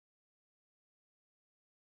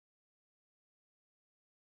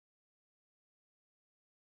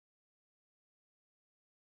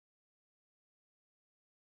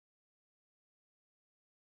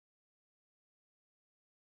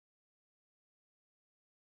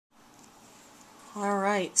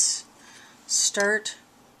Alright, start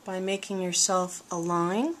by making yourself a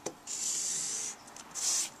line.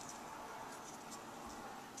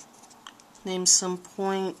 Name some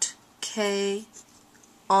point K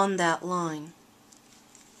on that line.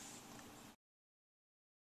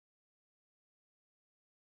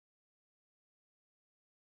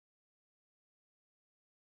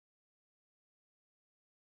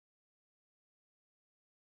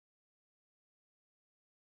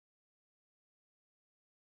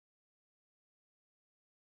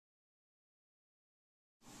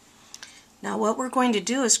 Now what we're going to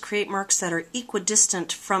do is create marks that are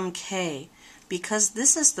equidistant from K. Because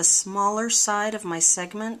this is the smaller side of my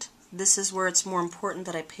segment, this is where it's more important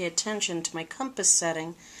that I pay attention to my compass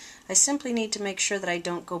setting. I simply need to make sure that I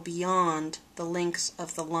don't go beyond the length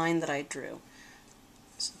of the line that I drew.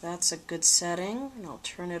 So that's a good setting, and I'll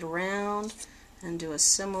turn it around and do a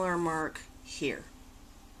similar mark here.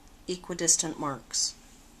 Equidistant marks.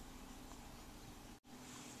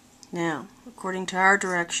 Now, according to our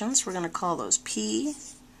directions, we're going to call those P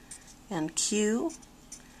and Q,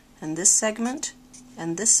 and this segment,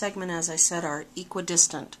 as I said, are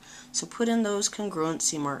equidistant. So put in those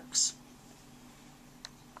congruency marks.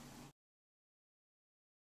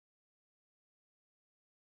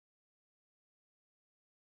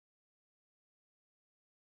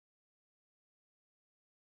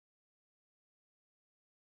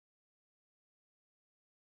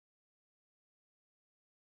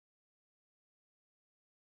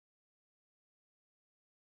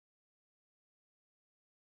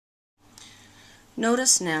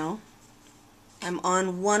 Notice now I'm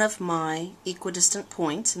on one of my equidistant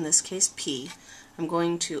points, in this case P. I'm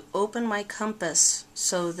going to open my compass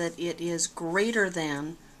so that it is greater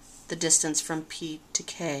than the distance from P to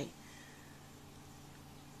K.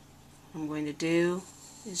 What I'm going to do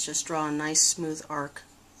is just draw a nice smooth arc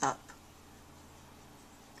up.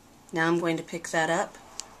 Now I'm going to pick that up,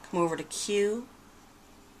 come over to Q,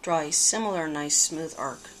 draw a similar nice smooth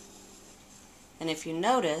arc. And if you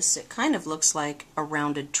notice, it kind of looks like a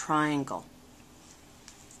rounded triangle.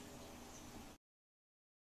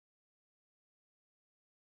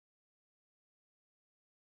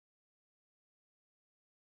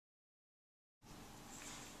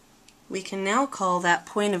 We can now call that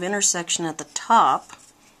point of intersection at the top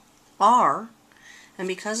R, and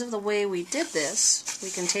because of the way we did this, we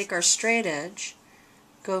can take our straight edge,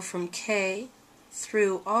 go from K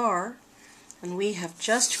through R, and we have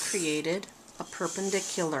just created a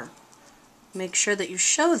perpendicular. Make sure that you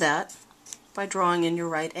show that by drawing in your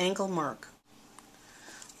right angle mark.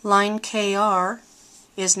 Line KR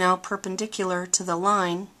is now perpendicular to the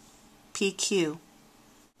line PQ.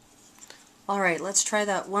 Alright, let's try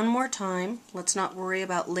that one more time. Let's not worry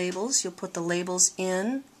about labels. You'll put the labels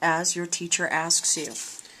in as your teacher asks you.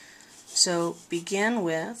 So begin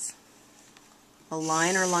with a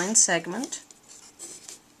line or line segment.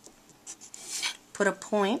 Put a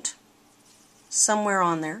point somewhere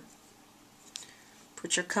on there.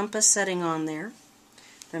 Put your compass setting on there.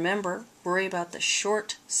 Remember, worry about the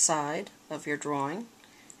short side of your drawing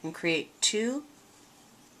and create two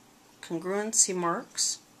congruency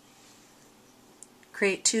marks.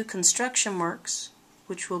 Create two construction marks,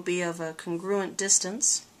 which will be of a congruent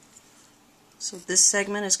distance. So this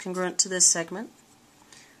segment is congruent to this segment.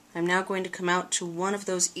 I'm now going to come out to one of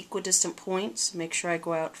those equidistant points. Make sure I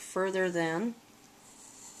go out further than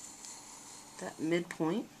that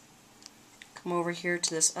midpoint. Come over here to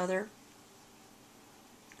this other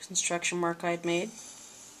construction mark I'd made.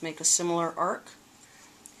 Make a similar arc.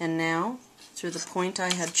 And now, through the point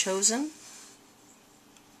I had chosen,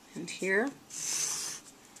 and here,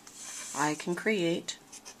 I can create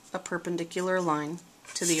a perpendicular line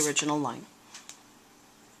to the original line.